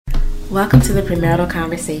Welcome to the Premarital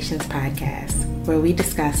Conversations podcast, where we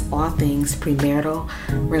discuss all things premarital,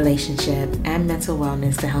 relationship, and mental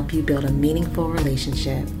wellness to help you build a meaningful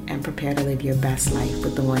relationship and prepare to live your best life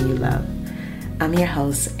with the one you love. I'm your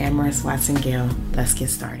host, Amaris Watson Gale. Let's get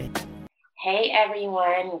started. Hey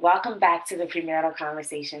everyone, welcome back to the Premarital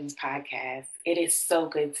Conversations podcast. It is so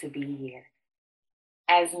good to be here.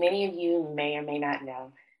 As many of you may or may not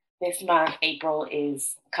know, this month, April,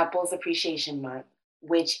 is Couples Appreciation Month,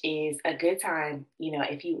 which is a good time,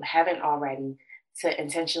 if you haven't already,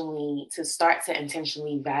 to start to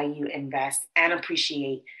intentionally value, invest, and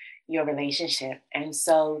appreciate your relationship. And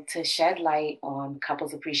so to shed light on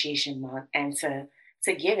Couples Appreciation Month and to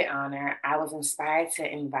give it honor, I was inspired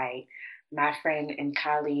to invite my friend and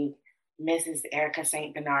colleague, Mrs. Erica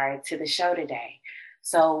St. Bernard, to the show today.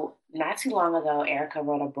 So not too long ago, Erica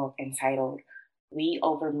wrote a book entitled We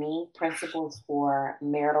Over Me, Principles for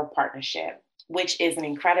Marital Partnership, which is an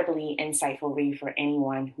incredibly insightful read for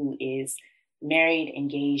anyone who is married,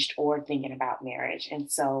 engaged, or thinking about marriage. And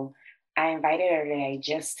so I invited her today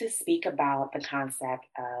just to speak about the concept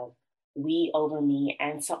of we over me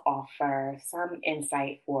and to offer some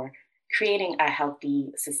insight for creating a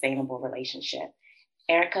healthy, sustainable relationship.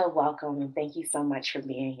 Erica, welcome, and thank you so much for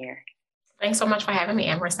being here. Thanks so much for having me,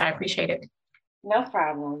 Amaris. I appreciate it. No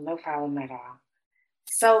problem at all.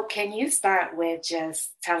 So can you start with just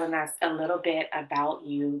telling us a little bit about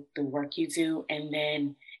you, the work you do, and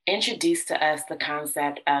then introduce to us the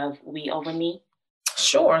concept of we over me?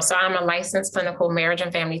 Sure. So I'm a licensed clinical marriage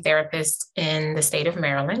and family therapist in the state of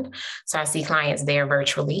Maryland. So I see clients there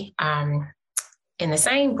virtually. In the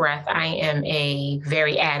same breath, I am a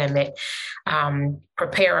very adamant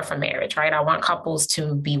preparer for marriage, right? I want couples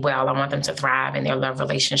to be well. I want them to thrive in their love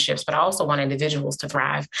relationships, but I also want individuals to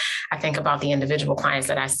thrive. I think about the individual clients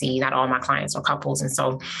that I see. Not all my clients are couples. And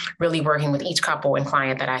so really working with each couple and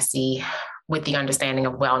client that I see with the understanding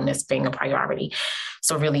of wellness being a priority.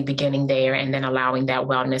 So really beginning there and then allowing that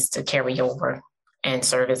wellness to carry over and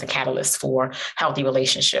serve as a catalyst for healthy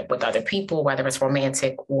relationship with other people, whether it's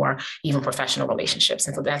romantic or even professional relationships.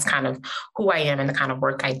 And so that's kind of who I am and the kind of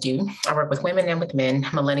work I do. I work with women and with men.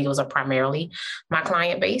 Millennials are primarily my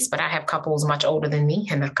client base, but I have couples much older than me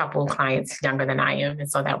and a couple of clients younger than I am.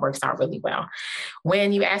 And so that works out really well.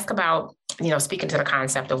 When you ask about, speaking to the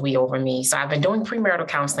concept of we over me, so I've been doing premarital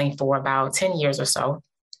counseling for about 10 years or so.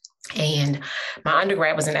 And my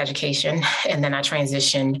undergrad was in education. And then I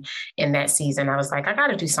transitioned in that season. I was like, I got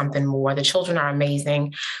to do something more. The children are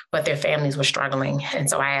amazing, but their families were struggling. And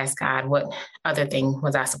so I asked God, what other thing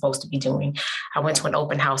was I supposed to be doing? I went to an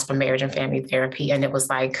open house for marriage and family therapy. And it was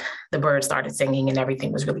like the birds started singing and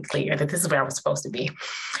everything was really clear that this is where I was supposed to be.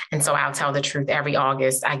 And so I'll tell the truth. Every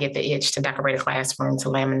August, I get the itch to decorate a classroom, to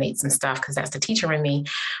laminate some stuff, because that's the teacher in me.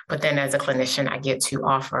 But then as a clinician, I get to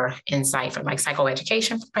offer insight from like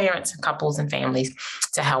psychoeducation for parents and couples and families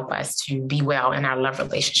to help us to be well in our love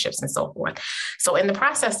relationships and so forth. So in the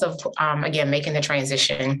process of, again, making the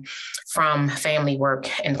transition from family work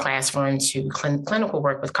and classroom to clinical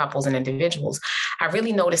work with couples and individuals, I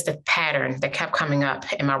really noticed a pattern that kept coming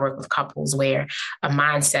up in my work with couples where a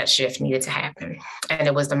mindset shift needed to happen. And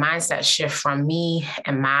it was the mindset shift from me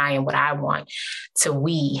and my and what I want to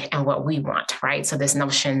we and what we want, right? So this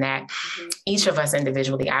notion that each of us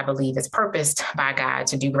individually, I believe, is purposed by God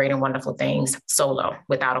to do great and wonderful things solo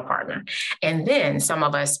without a partner. And then some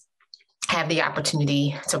of us have the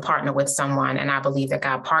opportunity to partner with someone. And I believe that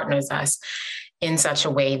God partners us in such a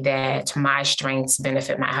way that my strengths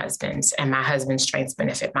benefit my husband's and my husband's strengths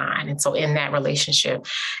benefit mine. And so in that relationship,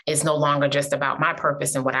 it's no longer just about my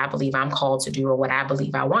purpose and what I believe I'm called to do or what I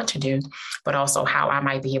believe I want to do, but also how I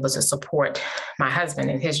might be able to support my husband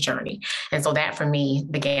in his journey. And so that for me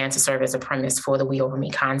began to serve as a premise for the we over me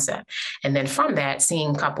concept. And then from that,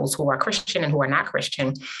 seeing couples who are Christian and who are not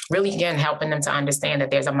Christian, really again, helping them to understand that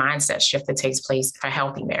there's a mindset shift that takes place for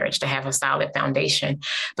healthy marriage, to have a solid foundation,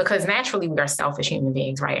 because naturally we are selfish human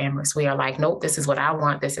beings, right, Amaris? We are like, nope, this is what I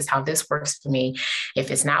want. This is how this works for me. If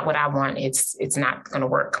it's not what I want, it's not going to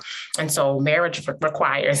work. And so marriage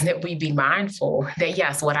requires that we be mindful that,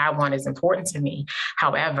 yes, what I want is important to me.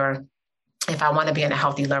 However, if I want to be in a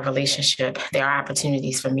healthy love relationship, there are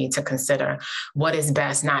opportunities for me to consider what is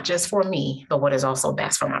best, not just for me, but what is also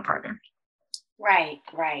best for my partner. Right.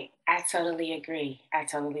 I totally agree.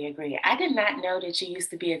 I did not know that you used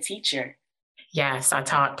to be a teacher. Yes, I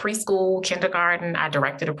taught preschool, kindergarten. I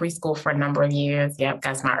directed a preschool for a number of years. Yep,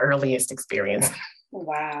 that's my earliest experience.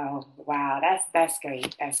 Wow. That's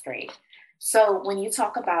great. So when you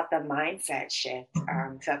talk about the mindset shift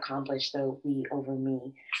to accomplish the we over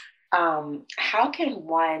me, how can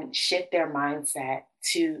one shift their mindset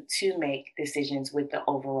to make decisions with the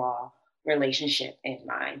overall relationship in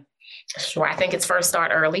mind? Sure. I think it's first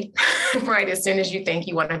start early, right? As soon as you think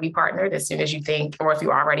you want to be partnered, as soon as you think, or if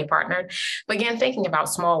you're already partnered, begin thinking about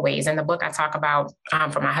small ways. In the book, I talk about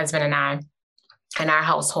for my husband and I, in our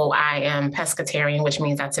household, I am pescatarian, which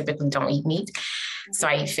means I typically don't eat meat. So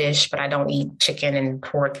I eat fish, but I don't eat chicken and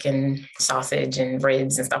pork and sausage and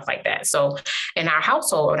ribs and stuff like that. So in our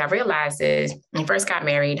household, what I realized is when we first got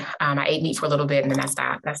married, I ate meat for a little bit and then I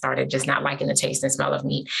stopped. I started just not liking the taste and smell of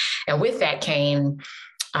meat. And with that came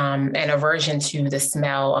an aversion to the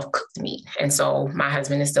smell of cooked meat. And so my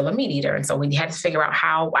husband is still a meat eater. And so we had to figure out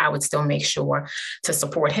how I would still make sure to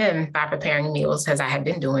support him by preparing meals as I had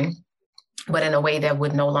been doing, but in a way that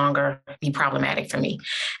would no longer be problematic for me.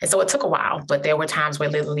 And so it took a while, but there were times where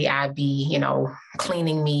literally I'd be,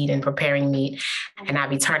 cleaning meat and preparing meat, and I'd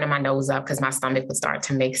be turning my nose up because my stomach would start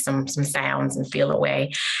to make some sounds and feel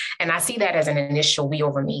away. And I see that as an initial we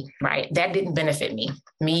over me, right? That didn't benefit me.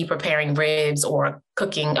 Me preparing ribs or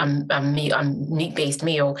cooking a meat-based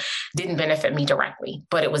meal didn't benefit me directly,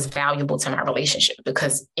 but it was valuable to my relationship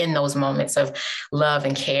because in those moments of love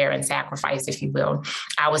and care and sacrifice, if you will,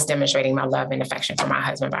 I was demonstrating my love and affection for my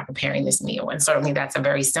husband by preparing this meal. And certainly that's a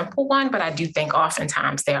very simple one, but I do think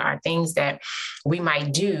oftentimes there are things that we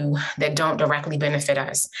might do that don't directly benefit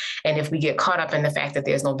us. And if we get caught up in the fact that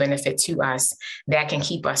there's no benefit to us, that can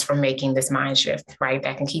keep us from making this mind shift, right?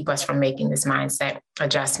 That can keep us from making this mindset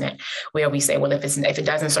adjustment where we say, well, if it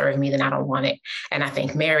doesn't serve me, then I don't want it. And I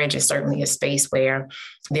think marriage is certainly a space where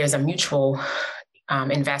there's a mutual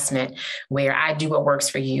investment where I do what works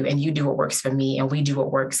for you and you do what works for me and we do what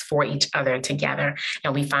works for each other together.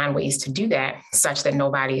 And we find ways to do that such that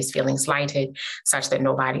nobody is feeling slighted, such that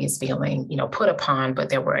nobody is feeling, put upon, but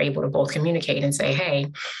that we're able to both communicate and say, hey,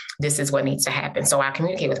 this is what needs to happen. So I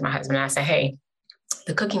communicate with my husband and I say, hey,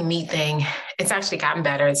 the cooking meat thing, it's actually gotten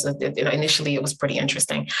better. So initially it was pretty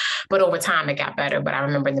interesting, but over time it got better. But I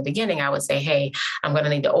remember in the beginning, I would say, hey, I'm going to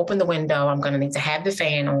need to open the window. I'm going to need to have the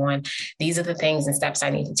fan on. These are the things and steps I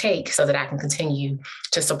need to take so that I can continue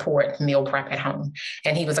to support meal prep at home.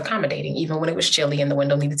 And he was accommodating. Even when it was chilly and the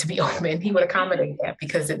window needed to be open, he would accommodate that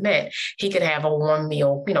because it meant he could have a warm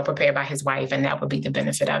meal, prepared by his wife, and that would be the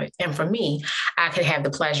benefit of it. And for me, I could have the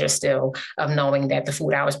pleasure still of knowing that the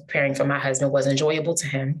food I was preparing for my husband was enjoyable to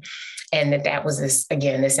him. And that was this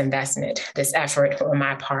investment, this effort on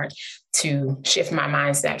my part to shift my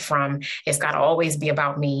mindset from it's got to always be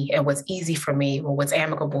about me and what's easy for me or what's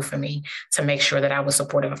amicable for me to make sure that I was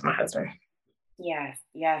supportive of my husband. Yes.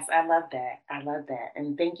 I love that.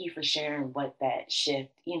 And thank you for sharing what that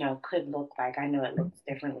shift, could look like. I know it looks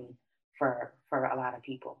differently for a lot of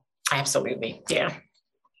people. Absolutely. Yeah.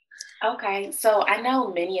 Okay. So I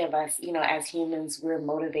know many of us, as humans, we're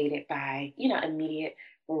motivated by, immediate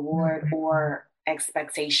reward or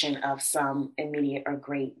expectation of some immediate or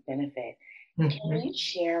great benefit. Can you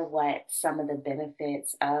share what some of the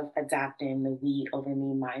benefits of adopting the we over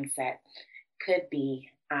me mindset could be,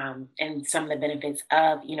 and some of the benefits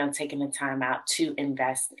of, taking the time out to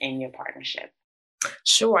invest in your partnership?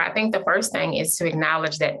 Sure. I think the first thing is to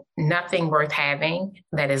acknowledge that nothing worth having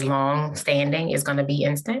that is long standing is going to be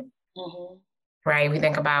instant. Mm-hmm. Right. We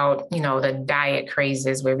think about, the diet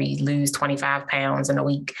crazes where we lose 25 pounds in a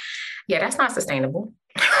week. Yeah, that's not sustainable.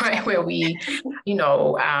 Right. Where we,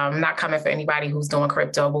 not coming for anybody who's doing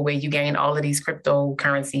crypto, but where you gain all of these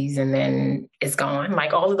cryptocurrencies and then it's gone.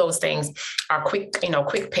 Like all of those things are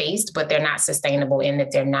quick paced, but they're not sustainable in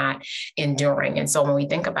that they're not enduring. And so when we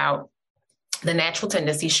think about the natural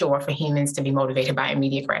tendency, sure, for humans to be motivated by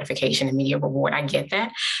immediate gratification, immediate reward, I get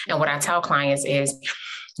that. And what I tell clients is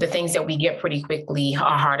the things that we get pretty quickly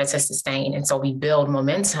are harder to sustain. And so we build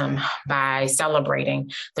momentum by celebrating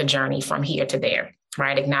the journey from here to there,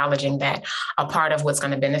 right? Acknowledging that a part of what's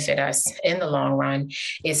going to benefit us in the long run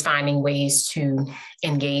is finding ways to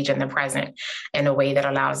engage in the present in a way that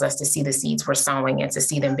allows us to see the seeds we're sowing and to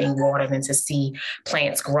see them being watered and to see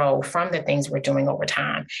plants grow from the things we're doing over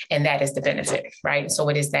time. And that is the benefit, right? So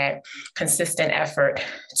it is that consistent effort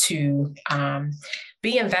to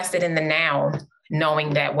be invested in the now,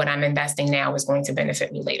 knowing that what I'm investing now is going to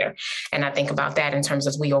benefit me later. And I think about that in terms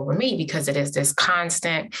of we over me, because it is this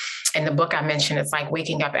constant, in the book I mentioned, it's like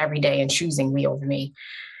waking up every day and choosing we over me.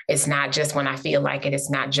 It's not just when I feel like it. It's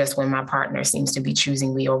not just when my partner seems to be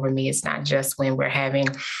choosing we over me. It's not just when we're having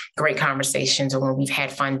great conversations or when we've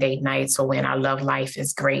had fun date nights or when our love life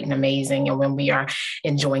is great and amazing and when we are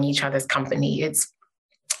enjoying each other's company. It's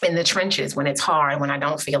in the trenches, when it's hard, when I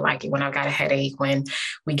don't feel like it, when I've got a headache, when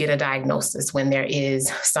we get a diagnosis, when there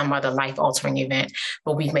is some other life-altering event,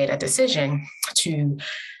 but we've made a decision to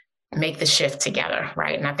make the shift together,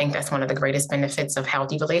 right? And I think that's one of the greatest benefits of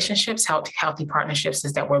healthy relationships, healthy partnerships,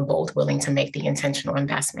 is that we're both willing to make the intentional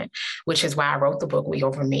investment, which is why I wrote the book, We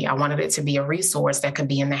Over Me. I wanted it to be a resource that could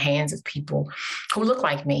be in the hands of people who look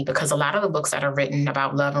like me, because a lot of the books that are written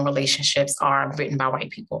about love and relationships are written by white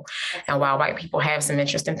people. And while white people have some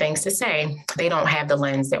interesting things to say, they don't have the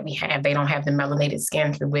lens that we have. They don't have the melanated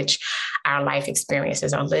skin through which our life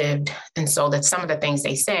experiences are lived. And so that some of the things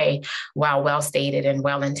they say, while well stated and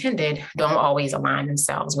well intended, don't always align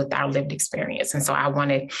themselves with our lived experience. And so I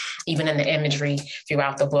wanted, even in the imagery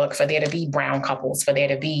throughout the book, for there to be brown couples, for there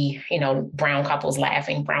to be, brown couples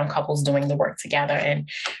laughing, brown couples doing the work together, and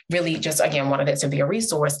really just, again, wanted it to be a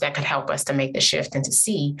resource that could help us to make the shift and to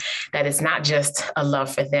see that it's not just a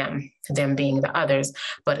love for them being the others,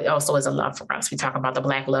 but it also is a love for us. We talk about the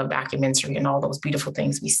Black Love documentary and all those beautiful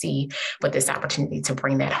things we see, but this opportunity to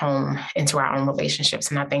bring that home into our own relationships.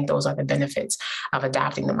 And I think those are the benefits of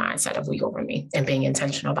adopting the mindset of We Over Me and being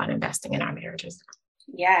intentional about investing in our marriages.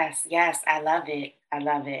 Yes, I love it.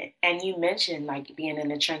 And you mentioned like being in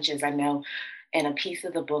the trenches. I know in a piece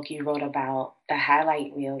of the book you wrote about the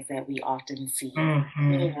highlight reels that we often see,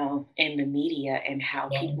 in the media, and how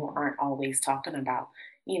people aren't always talking about,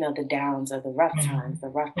 the downs or the rough times, the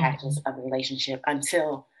rough patches of the relationship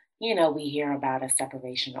until, we hear about a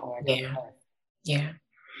separation or a divorce.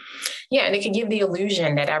 Yeah, and it can give the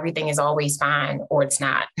illusion that everything is always fine or it's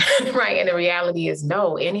not, right? And the reality is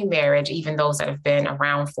no, any marriage, even those that have been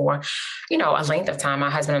around for, a length of time. My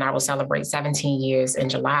husband and I will celebrate 17 years in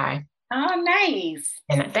July. Oh, nice.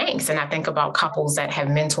 And thanks. And I think about couples that have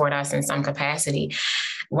mentored us in some capacity.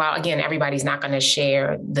 While, again, everybody's not going to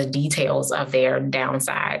share the details of their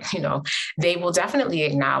downside, they will definitely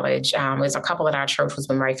acknowledge, there's a couple at our church who's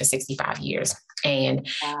been married for 65 years. And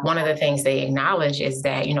one of the things they acknowledge is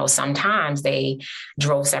that, sometimes they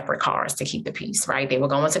drove separate cars to keep the peace, right? They were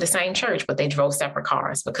going to the same church, but they drove separate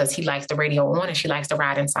cars because he likes the radio on and she likes to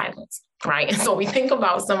ride in silence, right? And so we think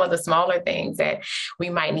about some of the smaller things that we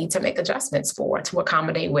might need to make adjustments for to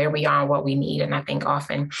accommodate where we are and what we need. And I think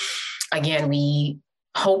often, again, we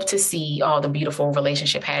hope to see all the beautiful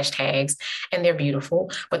relationship hashtags, and they're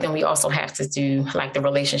beautiful, but then we also have to do like the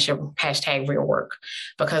relationship hashtag real work,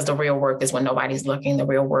 because the real work is when nobody's looking. The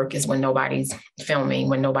real work is when nobody's filming,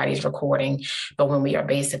 when nobody's recording, but when we are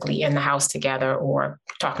basically in the house together or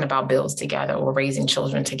talking about bills together or raising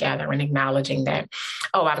children together and acknowledging that,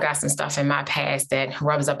 oh, I've got some stuff in my past that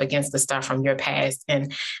rubs up against the stuff from your past,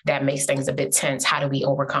 and that makes things a bit tense. How do we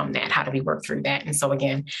overcome that? How do we work through that? And so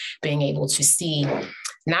again, being able to see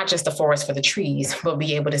not just the forest for the trees, but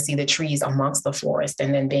be able to see the trees amongst the forest,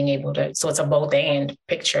 and then being able to, so it's a both and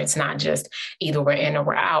picture. It's not just either we're in or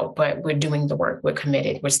we're out, but we're doing the work, we're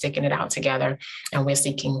committed, we're sticking it out together, and we're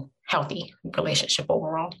seeking healthy relationship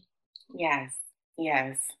overall. Yes.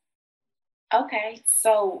 Okay,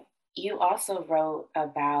 so you also wrote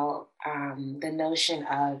about the notion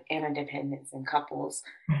of interdependence in couples,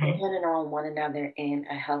 depending on one another in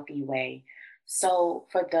a healthy way. So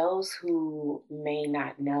for those who may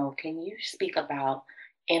not know, can you speak about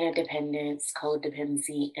interdependence,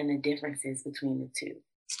 codependency, and the differences between the two?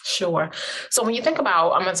 Sure. So when you think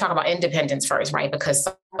about, I'm going to talk about independence first, right? Because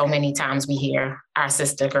so many times we hear our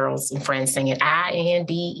sister girls and friends singing INDE,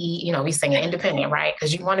 we singing independent, right?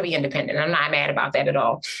 Because you want to be independent. I'm not mad about that at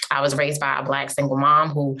all. I was raised by a Black single mom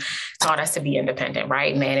who taught us to be independent,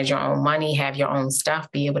 right? Manage your own money, have your own stuff,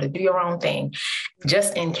 be able to do your own thing,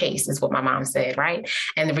 just in case is what my mom said, right?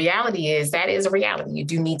 And the reality is that is a reality. You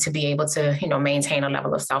do need to be able to, maintain a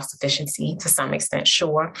level of self-sufficiency to some extent,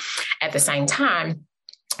 sure. At the same time,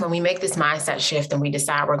 when we make this mindset shift and we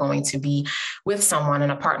decide we're going to be with someone in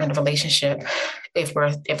a partnered relationship, if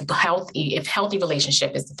healthy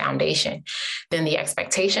relationship is the foundation, then the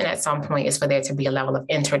expectation at some point is for there to be a level of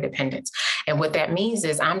interdependence. And what that means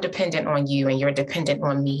is I'm dependent on you and you're dependent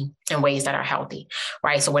on me in ways that are healthy,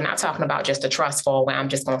 right? So we're not talking about just a trust fall where I'm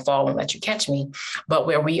just going to fall and let you catch me, but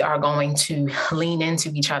where we are going to lean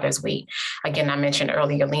into each other's weight. Again, I mentioned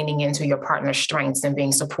earlier, leaning into your partner's strengths and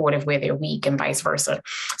being supportive where they're weak and vice versa.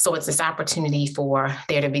 So it's this opportunity for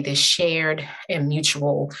there to be this shared and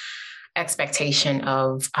mutual expectation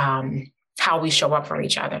of how we show up for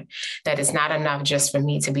each other. That it's not enough just for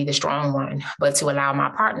me to be the strong one, but to allow my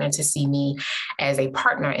partner to see me as a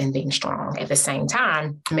partner in being strong. At the same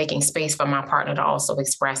time, making space for my partner to also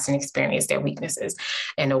express and experience their weaknesses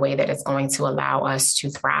in a way that it's going to allow us to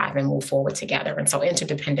thrive and move forward together. And so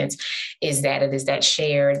interdependence is that it is that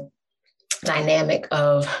shared dynamic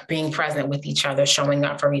of being present with each other, showing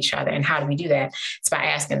up for each other. And how do we do that? It's by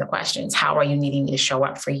asking the questions. How are you needing me to show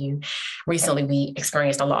up for you? Recently, we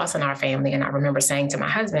experienced a loss in our family. And I remember saying to my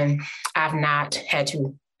husband, I've not had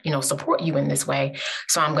to support you in this way.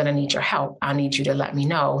 So I'm going to need your help. I'll need you to let me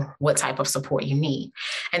know what type of support you need.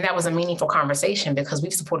 And that was a meaningful conversation because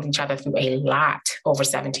we've supported each other through a lot over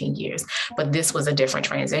 17 years, but this was a different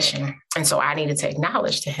transition. And so I needed to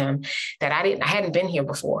acknowledge to him that I hadn't been here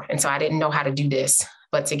before. And so I didn't know how to do this,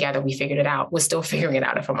 but together we figured it out. We're still figuring it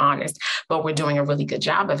out, if I'm honest, but we're doing a really good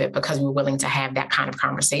job of it because we're willing to have that kind of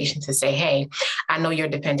conversation to say, hey, I know you're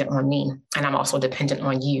dependent on me and I'm also dependent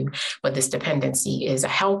on you, but this dependency is a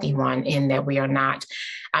healthy one in that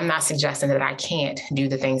I'm not suggesting that I can't do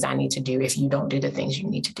the things I need to do if you don't do the things you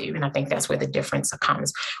need to do. And I think that's where the difference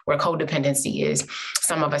comes, where codependency is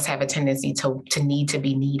some of us have a tendency to need to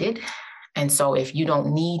be needed. And so if you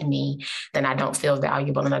don't need me, then I don't feel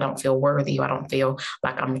valuable and I don't feel worthy, or I don't feel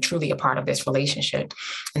like I'm truly a part of this relationship.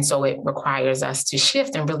 And so it requires us to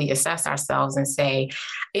shift and really assess ourselves and say,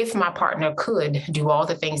 if my partner could do all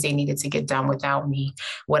the things they needed to get done without me,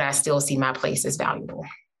 would I still see my place as valuable?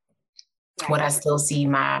 Would I still see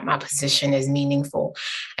my position as meaningful?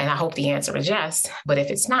 And I hope the answer is yes. But if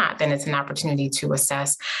it's not, then it's an opportunity to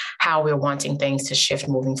assess how we're wanting things to shift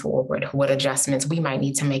moving forward, what adjustments we might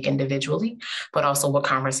need to make individually, but also what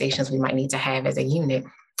conversations we might need to have as a unit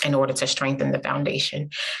in order to strengthen the foundation.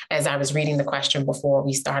 As I was reading the question before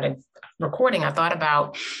we started recording, I thought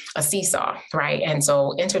about a seesaw, right? And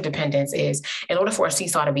so interdependence is, in order for a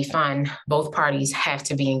seesaw to be fun, both parties have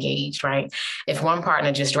to be engaged, right? If one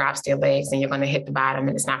partner just drops their legs, then you're going to hit the bottom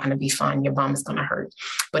and it's not going to be fun. Your bum is going to hurt.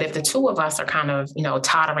 But if the two of us are kind of,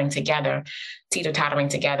 teeter-tottering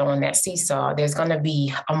together on that seesaw, there's going to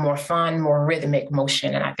be a more fun, more rhythmic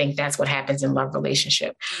motion. And I think that's what happens in love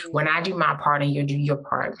relationship. When I do my part and you do your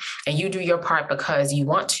part, and you do your part because you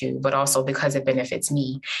want to, but also because it benefits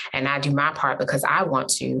me, and I do my part because I want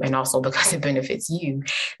to, and also because it benefits you,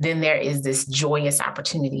 then there is this joyous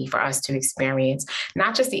opportunity for us to experience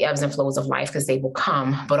not just the ebbs and flows of life, because they will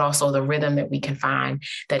come, but also the rhythm that we can find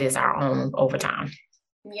that is our own over time.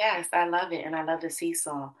 Yes, I love it. And I love the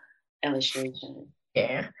seesaw illustration.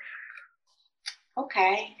 Yeah.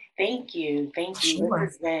 Okay. Thank you.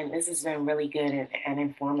 Sure. This has been really good and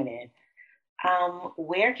informative.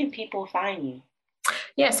 Where can people find you?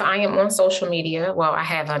 Yeah, so I am on social media. Well, I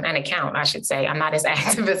have an account, I should say. I'm not as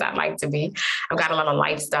active as I'd like to be. I've got a lot of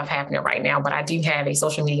life stuff happening right now, but I do have a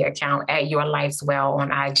social media account at Your Life's Well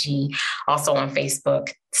on IG, also on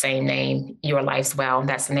Facebook, same name, Your Life's Well.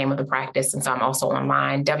 That's the name of the practice. And so I'm also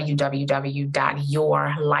online,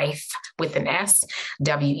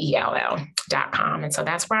 www.yourlifewell.com. And so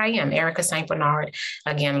that's where I am, Erica St. Bernard,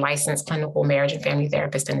 again, licensed clinical marriage and family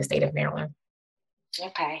therapist in the state of Maryland.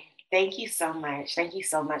 Okay. Thank you so much. Thank you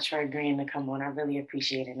so much for agreeing to come on. I really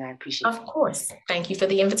appreciate it. And I appreciate it. Of course. Thank you for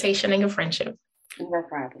the invitation and your friendship. No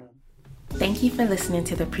problem. Thank you for listening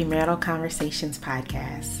to the Premarital Conversations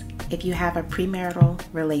podcast. If you have a premarital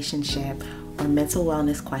relationship or mental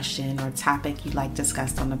wellness question or topic you'd like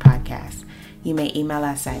discussed on the podcast, you may email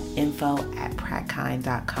us at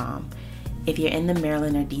info@prattkind.com. If you're in the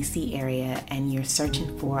Maryland or DC area and you're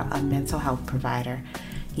searching for a mental health provider,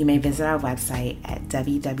 you may visit our website at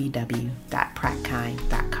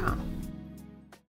www.prattkind.com.